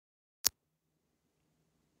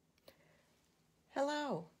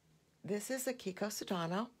Hello, this is Akiko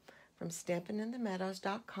Sedano from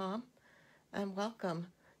StampinInTheMeadows.com, and welcome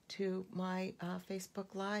to my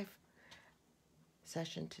Facebook Live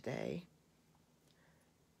session today.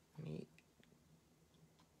 Let me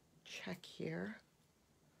check here.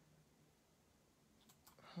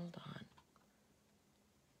 Hold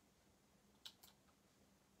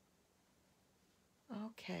on.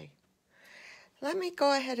 Okay, let me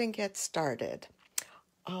go ahead and get started.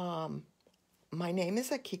 My name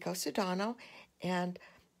is Akiko Sedano, and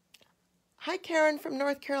hi, Karen from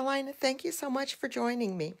North Carolina. Thank you so much for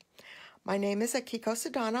joining me. My name is Akiko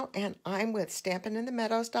Sedano, and I'm with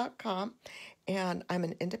StampinInTheMeadows.com, and I'm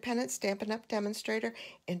an independent Stampin' Up! Demonstrator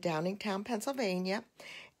in Downingtown, Pennsylvania.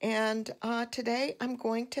 And today I'm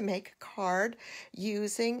going to make a card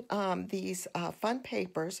using these fun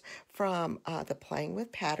papers from the Playing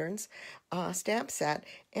with Patterns stamp set,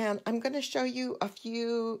 and I'm going to show you a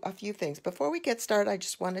few things. Before we get started, I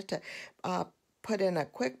just wanted to put in a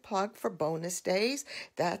quick plug for Bonus Days.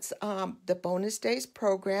 That's the Bonus Days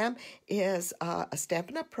program is a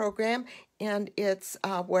Stampin' Up! Program, and it's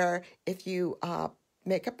where if you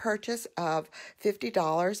make a purchase of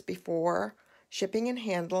 $50 before shipping and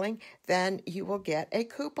handling, then you will get a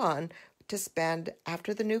coupon to spend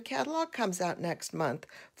after the new catalog comes out next month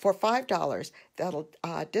for $5. That'll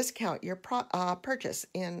discount your purchase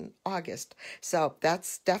in August. So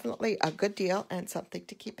that's definitely a good deal and something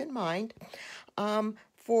to keep in mind.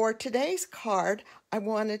 For today's card, I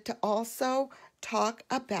wanted to also talk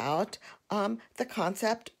about the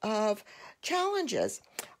concept of challenges.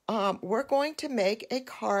 We're going to make a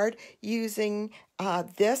card using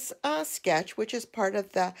this sketch, which is part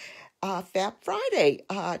of the Fab Friday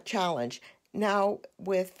challenge. Now,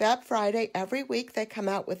 with Fab Friday, every week they come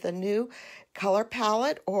out with a new color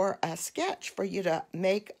palette or a sketch for you to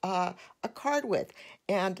make a card with.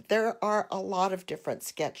 And there are a lot of different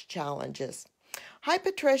sketch challenges. Hi,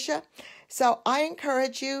 Patricia. So I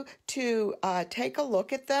encourage you to take a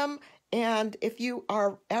look at them. And if you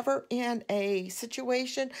are ever in a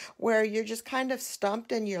situation where you're just kind of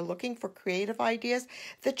stumped and you're looking for creative ideas,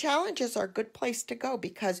 the challenges are a good place to go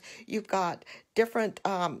because you've got different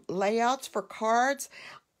layouts for cards,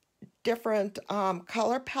 different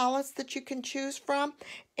color palettes that you can choose from,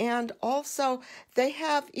 and also they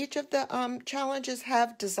have, each of the challenges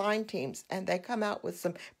have design teams, and they come out with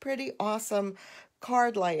some pretty awesome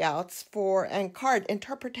card layouts and card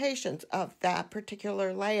interpretations of that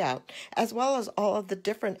particular layout, as well as all of the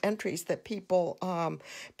different entries that people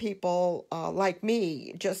like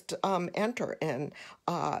me just enter in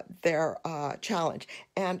their challenge.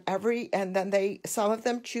 And then some of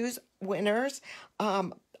them choose winners.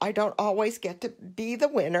 I don't always get to be the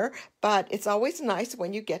winner, but it's always nice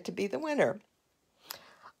when you get to be the winner.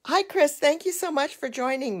 Hi, Chris. Thank you so much for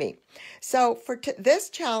joining me. So for this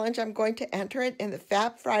challenge, I'm going to enter it in the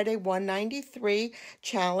Fab Friday 193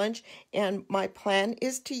 challenge, and my plan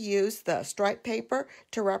is to use the striped paper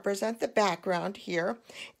to represent the background here,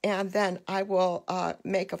 and then I will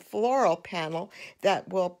make a floral panel that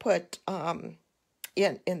will put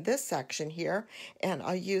in this section here, and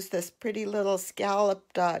I'll use this pretty little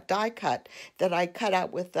scalloped die cut that I cut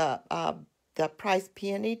out with the prize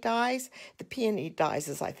peony dies. The peony dies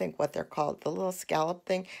is, I think, what they're called, the little scallop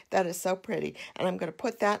thing. That is so pretty. And I'm going to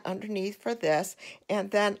put that underneath for this.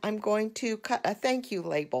 And then I'm going to cut a thank you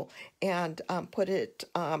label and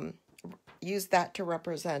use that to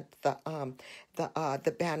represent the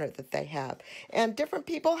banner that they have. And different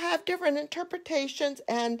people have different interpretations,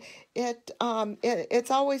 and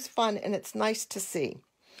it's always fun and it's nice to see.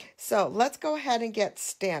 So let's go ahead and get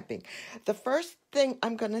stamping. The first thing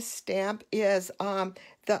I'm going to stamp is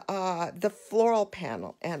the floral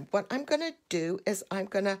panel. And what I'm going to do is I'm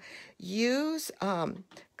going to use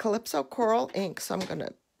Calypso Coral ink. So I'm going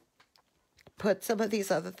to put some of these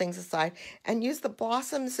other things aside and use the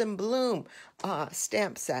Blossoms in Bloom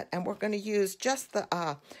stamp set. And we're going to use just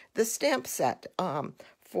the stamp set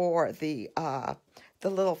for the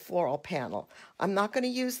little floral panel. I'm not going to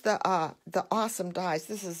use the awesome dies.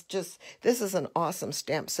 This is an awesome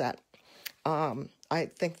stamp set. I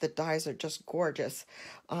think the dies are just gorgeous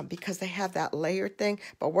because they have that layered thing,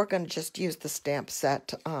 but we're going to just use the stamp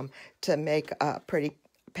set to make a pretty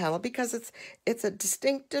panel because it's a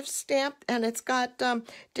distinctive stamp, and it's got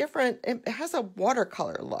it has a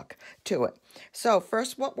watercolor look to it. So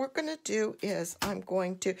first what we're going to do is I'm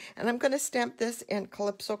going to stamp this in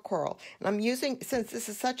Calypso Coral, and I'm using, since this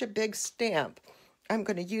is such a big stamp, I'm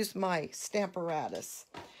going to use my Stamparatus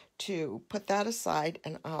to put that aside,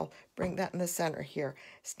 and I'll bring that in the center here.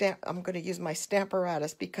 I'm going to use my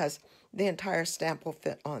Stamparatus because the entire stamp will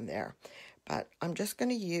fit on there, but I'm just going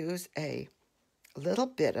to use a a little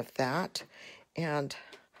bit of that. And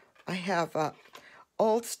I have a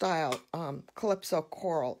old style Calypso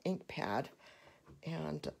Coral ink pad,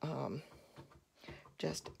 and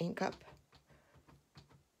just ink up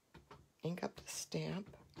the stamp.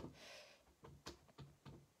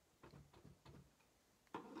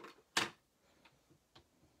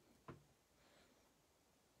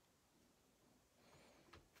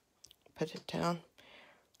 Put it down,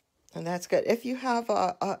 and that's good. If you have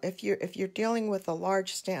if you're dealing with a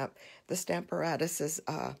large stamp, the Stamparatus is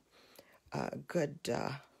a good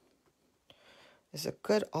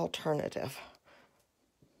alternative.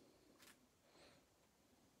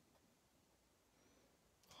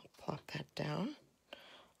 Plop that down.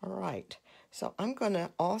 All right, so I'm going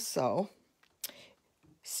to also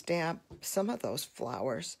stamp some of those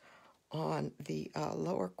flowers on the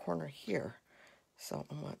lower corner here. So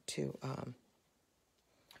I want to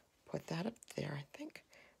put that up there. I think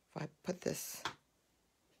if I put this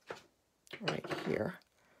right here,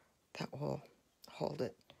 that will hold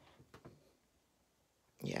it.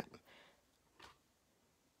 Yeah.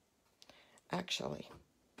 Actually,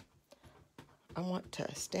 I want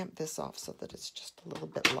to stamp this off so that it's just a little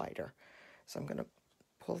bit lighter. So I'm going to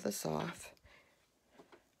pull this off,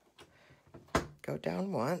 go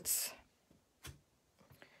down once,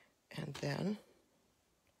 and then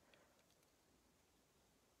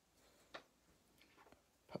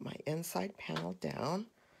put my inside panel down,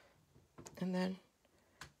 and then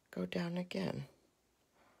go down again.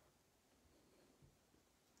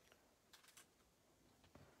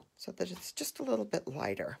 So that it's just a little bit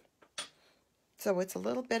lighter. So it's a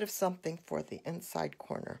little bit of something for the inside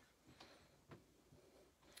corner.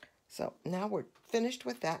 So now we're finished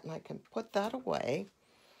with that, and I can put that away.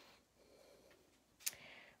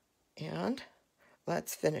 And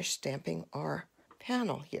let's finish stamping our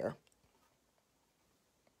panel here.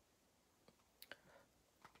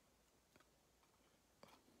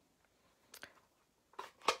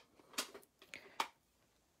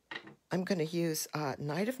 I'm going to use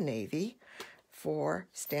Night of Navy for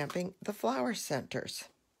stamping the flower centers.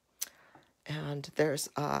 And there's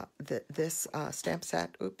this stamp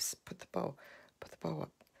set. Oops, put the bow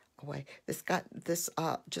up away. This got this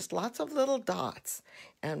just lots of little dots,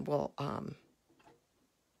 and we'll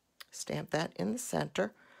stamp that in the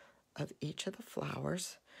center of each of the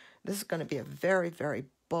flowers. This is going to be a very, very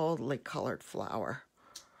boldly colored flower.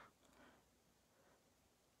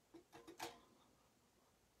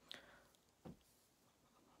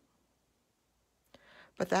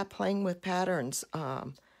 But that Playing with Patterns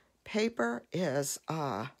paper is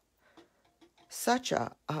such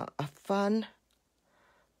a fun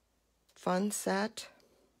set.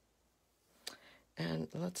 And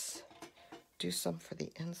let's do some for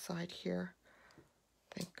the inside here.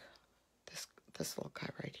 I think this little guy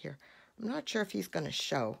right here. I'm not sure if he's going to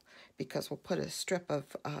show, because we'll put a strip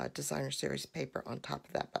of Designer Series paper on top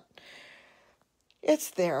of that, but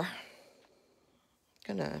it's there.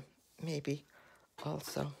 Gonna maybe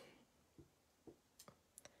also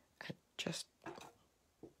add just a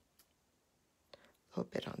little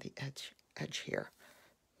bit on the edge here.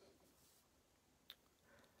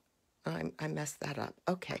 I messed that up.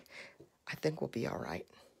 Okay, I think we'll be all right.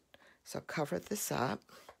 So cover this up.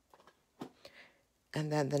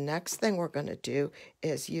 And then the next thing we're going to do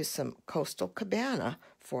is use some Coastal Cabana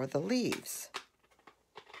for the leaves.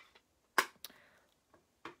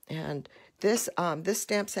 And this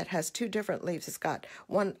stamp set has two different leaves. It's got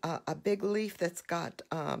one a big leaf that's got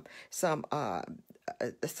some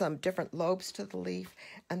different lobes to the leaf,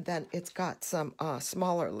 and then it's got some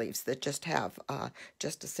smaller leaves that just have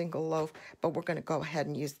just a single lobe. But we're going to go ahead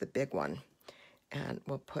and use the big one, and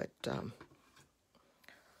we'll put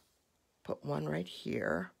one right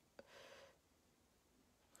here.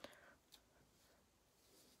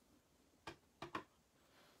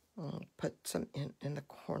 I'll put some in the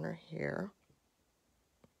corner here.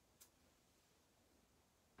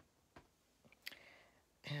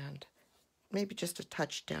 And maybe just a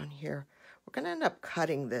touch down here. We're going to end up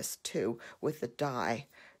cutting this too with the die,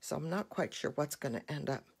 so I'm not quite sure what's going to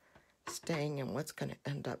end up staying and what's going to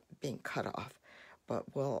end up being cut off,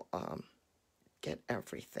 but we'll get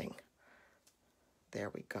everything.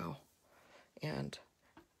 There we go. And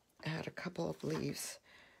add a couple of leaves.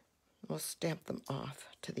 We'll stamp them off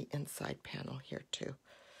to the inside panel here too.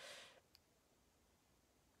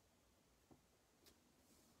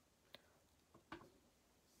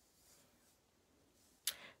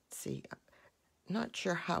 See, not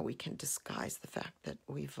sure how we can disguise the fact that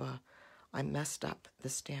I messed up the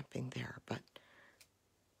stamping there, but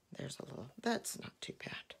there's a little, that's not too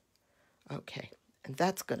bad. Okay, and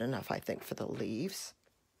that's good enough, I think, for the leaves.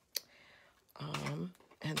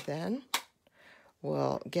 And then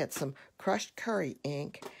we'll get some crushed curry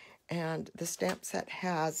ink, and the stamp set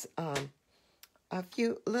has a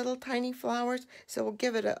few little tiny flowers, so we'll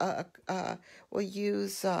give it we'll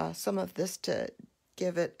use some of this to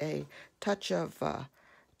give it a touch of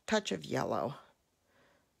yellow.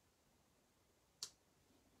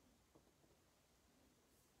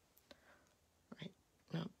 Right,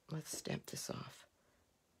 now let's stamp this off.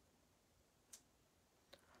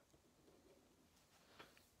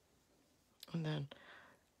 And then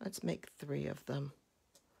let's make 3 of them.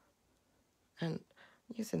 And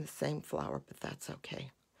I'm using the same flower, but that's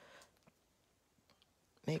okay.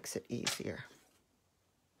 Makes it easier.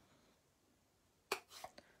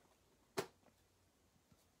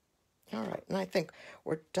 All right, and I think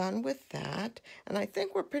we're done with that. And I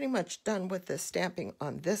think we're pretty much done with the stamping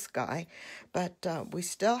on this guy, but we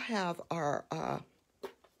still have our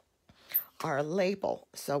label.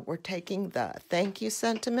 So we're taking the thank you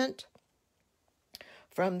sentiment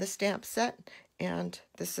from the stamp set, and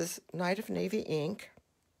this is Night of Navy ink.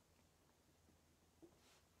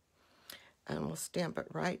 And we'll stamp it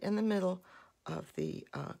right in the middle of the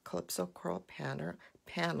Calypso Coral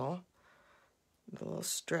panel, the little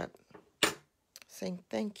strip, saying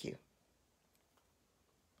thank you.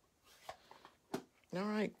 All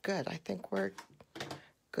right, good. I think we're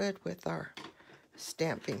good with our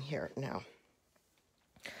stamping here now.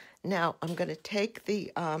 Now I'm going to take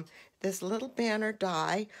the this little banner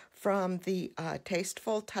die from the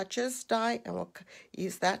Tasteful Touches die, and we'll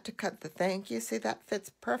use that to cut the thank you. See, that fits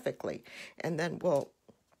perfectly. And then we'll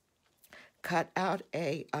cut out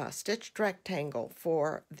a stitched rectangle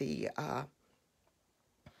for the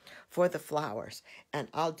flowers. And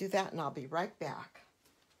I'll do that, and I'll be right back.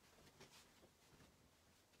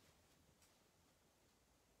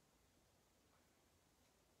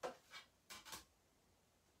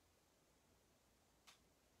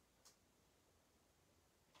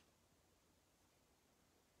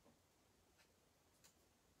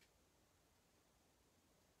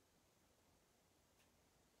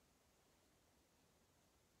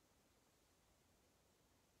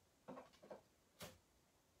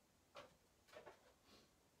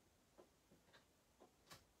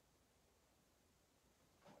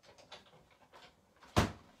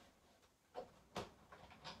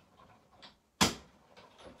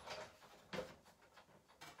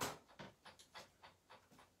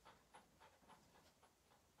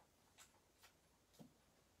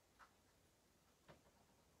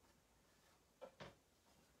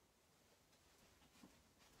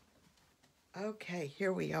 Okay,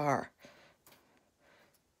 here we are.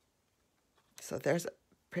 So there's a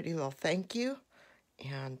pretty little thank you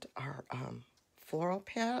and our floral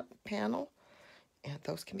panel, and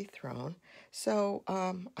those can be thrown. So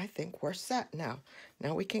I think we're set now.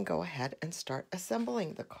 Now we can go ahead and start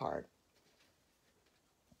assembling the card.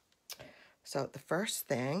 So the first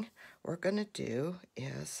thing we're going to do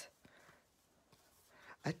is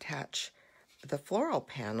attach the floral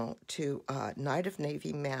panel to Night of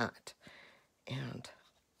Navy matte. And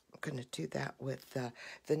I'm going to do that with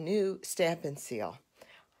the new Stampin' seal.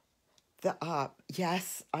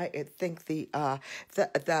 Yes, I think the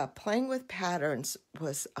playing with patterns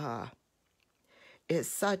was is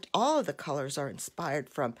such. All of the colors are inspired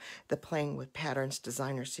from the Playing with Patterns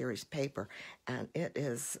Designer Series paper, and it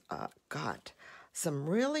is got some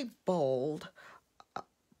really bold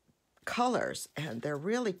colors, and they're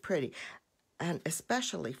really pretty, and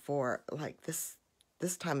especially for like this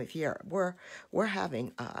time of year. We're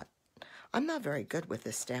having I'm not very good with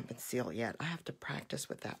this Stampin' seal yet. I have to practice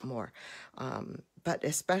with that more. But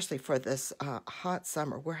especially for this hot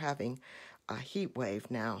summer, we're having a heat wave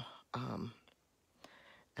now. And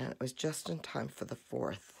it was just in time for the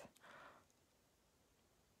 4th.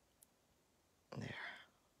 There.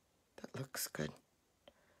 That looks good.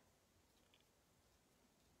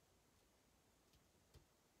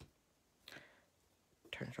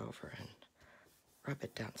 Turn it over and rub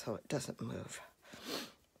it down so it doesn't move.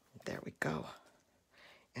 There we go.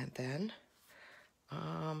 And then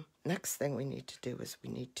next thing we need to do is we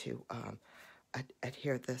need to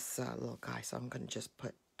adhere this little guy. So I'm going to just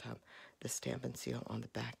put the Stampin' seal on the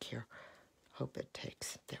back here. Hope it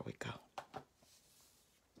takes. There we go.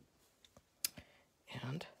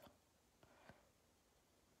 And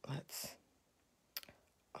let's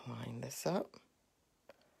line this up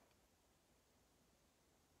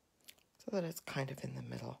so that it's kind of in the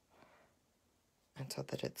middle and so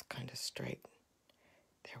that it's kind of straight.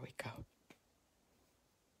 There we go.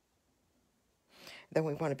 Then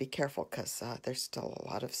we want to be careful because there's still a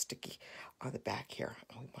lot of sticky on the back here.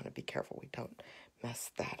 We want to be careful we don't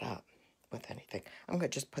mess that up with anything. I'm going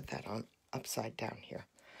to just put that on upside down here.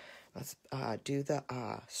 Let's do the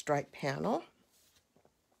stripe panel.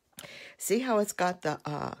 See how it's got the,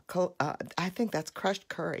 I think that's crushed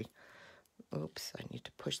curry. Oops, I need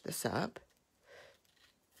to push this up.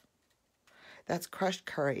 That's crushed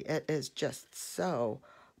curry. It is just so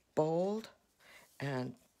bold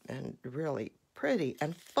and really pretty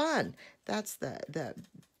and fun. That's the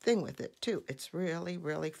thing with it too. It's really,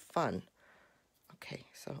 really fun. Okay,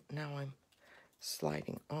 so now I'm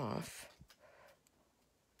sliding off.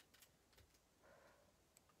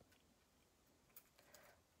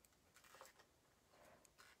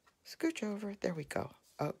 Scooch over. There we go.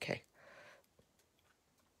 Okay.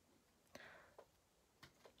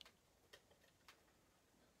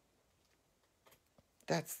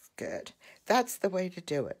 That's good. That's the way to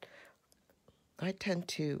do it. I tend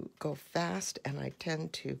to go fast, and I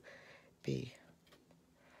tend to be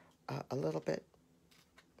a little bit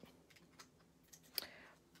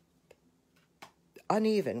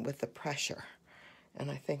uneven with the pressure. And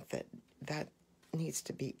I think that needs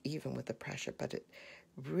to be even with the pressure, but it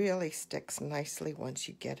really sticks nicely once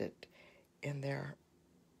you get it in there,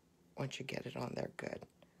 once you get it on there good.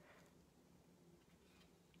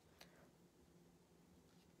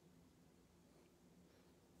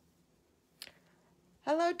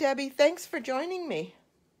 Hello, Debbie. Thanks for joining me.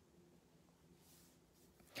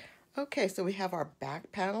 Okay, so we have our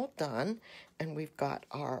back panel done, and we've got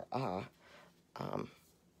our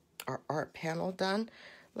art panel done.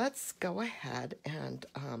 Let's go ahead and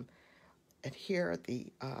adhere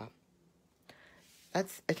the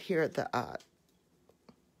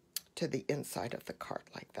to the inside of the card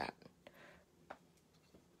like that.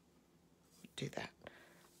 Do that.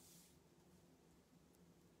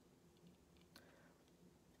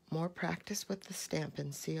 More practice with the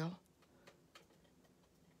Stampin' seal.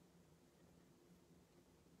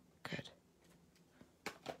 Good.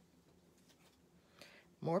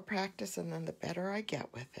 More practice, and then the better I get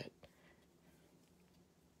with it.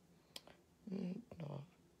 No,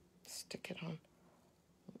 stick it on.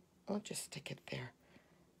 I'll just stick it there.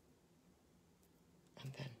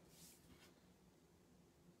 And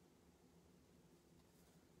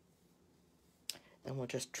then we'll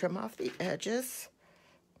just trim off the edges.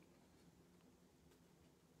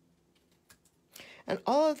 And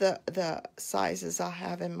all of the sizes I'll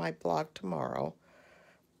have in my blog tomorrow.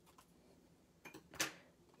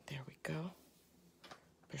 There we go.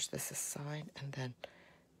 Push this aside, and then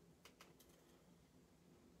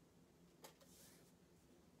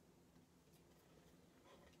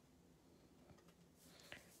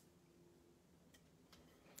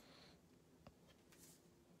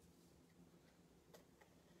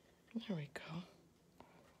there we go.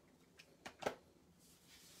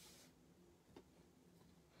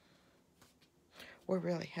 We're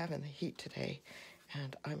really having the heat today,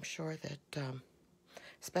 and I'm sure that,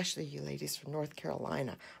 especially you ladies from North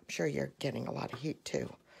Carolina, I'm sure you're getting a lot of heat too.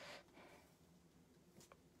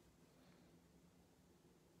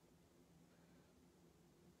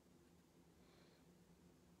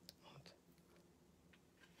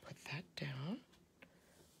 Put that down.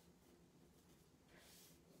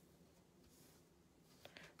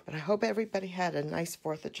 But I hope everybody had a nice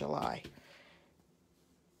 4th of July.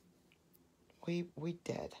 We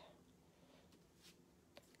did.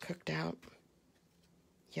 Cooked out.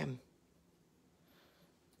 Yum.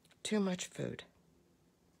 Too much food.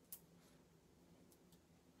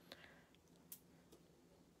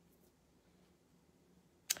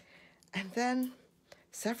 And then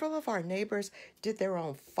several of our neighbors did their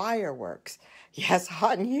own fireworks. Yes,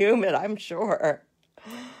 hot and humid, I'm sure.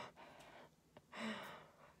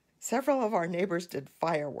 Several of our neighbors did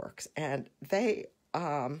fireworks, and they,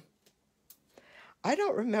 I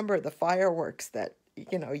don't remember the fireworks that,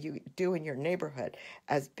 you know, you do in your neighborhood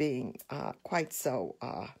as being quite so,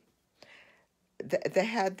 they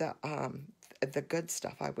had the good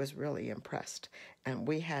stuff. I was really impressed. And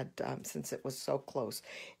we had, since it was so close,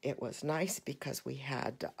 it was nice because we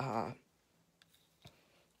had,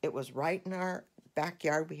 it was right in our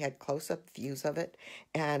backyard. We had close-up views of it,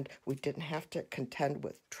 and we didn't have to contend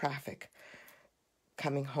with traffic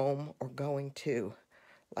coming home or going to,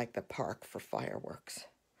 like, the park for fireworks.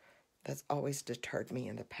 That's always deterred me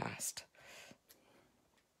in the past.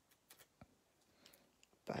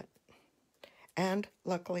 But, and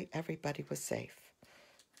luckily everybody was safe.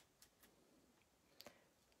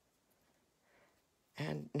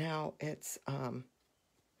 And now it's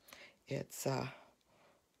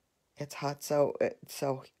hot, so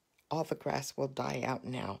all the grass will die out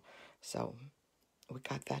now. So we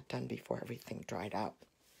got that done before everything dried out,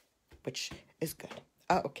 which is good.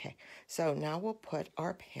 Oh, okay, so now we'll put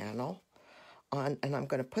our panel on, and I'm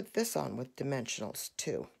going to put this on with dimensionals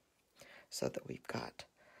too, so that we've got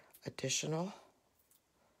additional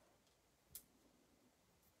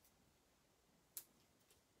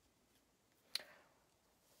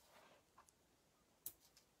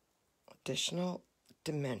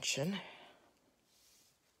dimension.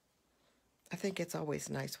 I think it's always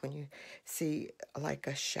nice when you see like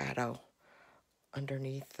a shadow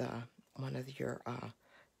underneath one of your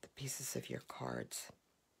the pieces of your cards.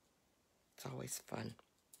 It's always fun.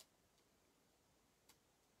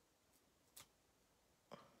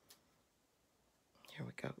 Here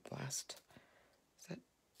we go. Last, is that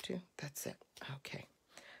 2? That's it. Okay.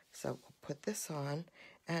 So we'll put this on,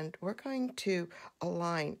 and we're going to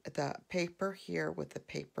align the paper here with the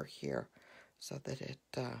paper here so that it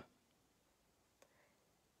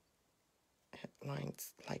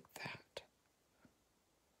lines like that.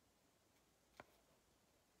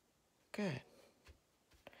 Good.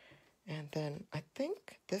 And then I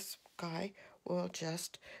think this guy will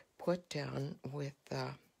just put down with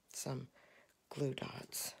some glue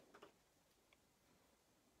dots.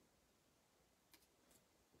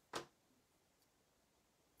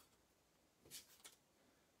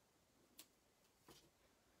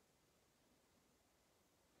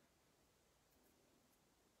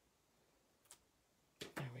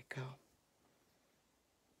 There we go.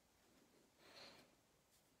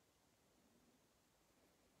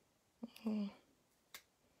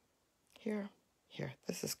 Here,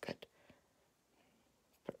 this is good.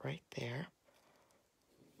 Put right there.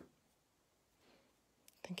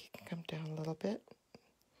 I think you can come down a little bit.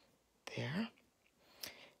 There.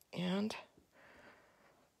 And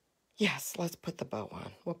yes, let's put the bow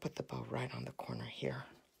on. We'll put the bow right on the corner here.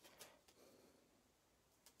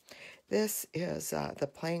 This is the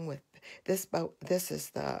playing with this bow. This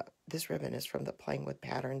ribbon is from the Playing with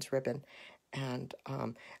Patterns ribbon, and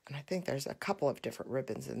I think there's a couple of different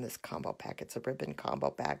ribbons in this combo pack. It's a ribbon combo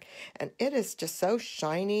pack, and it is just so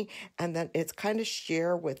shiny, and then it's kind of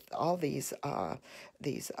sheer with all these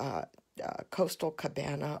Coastal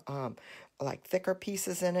Cabana like thicker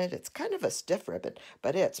pieces in it. It's kind of a stiff ribbon,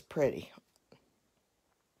 but it's pretty.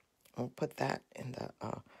 I'll put that in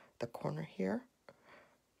the corner here.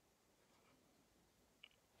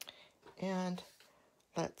 And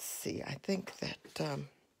let's see, I think that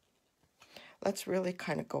let's really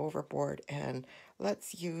kind of go overboard, and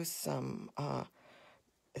let's use some of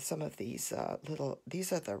these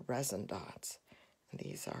these are the resin dots. And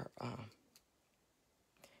these are,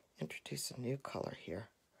 introduce a new color here.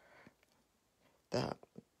 The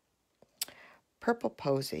Purple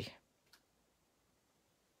Posy.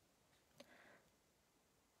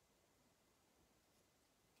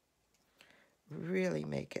 Really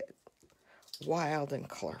make it wild and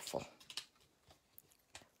colorful.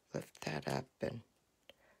 Lift that up and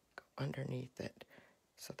go underneath it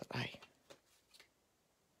so that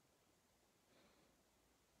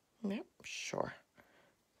yep, sure,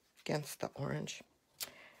 against the orange.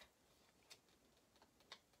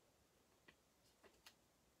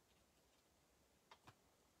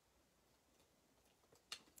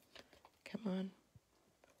 Come on.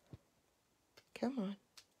 Come on.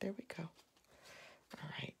 There we go. All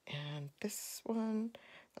right, and this one,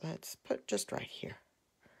 let's put just right here.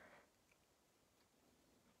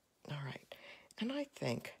 All right, and I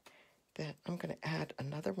think that I'm going to add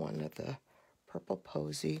another one of the Purple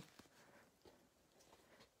Posy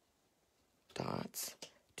dots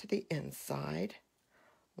to the inside.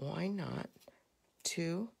 Why not?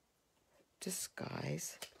 To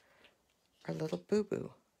disguise our little boo-boo.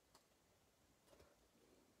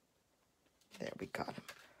 There, we got him.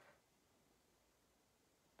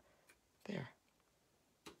 There.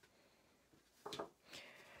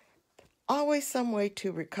 Always some way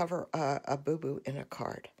to recover a boo-boo in a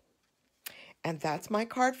card. And that's my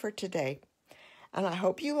card for today. And I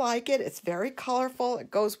hope you like it. It's very colorful.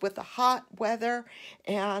 It goes with the hot weather.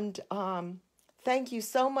 And thank you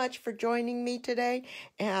so much for joining me today.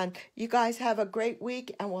 And you guys have a great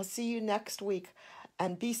week. And we'll see you next week.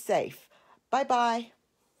 And be safe. Bye-bye.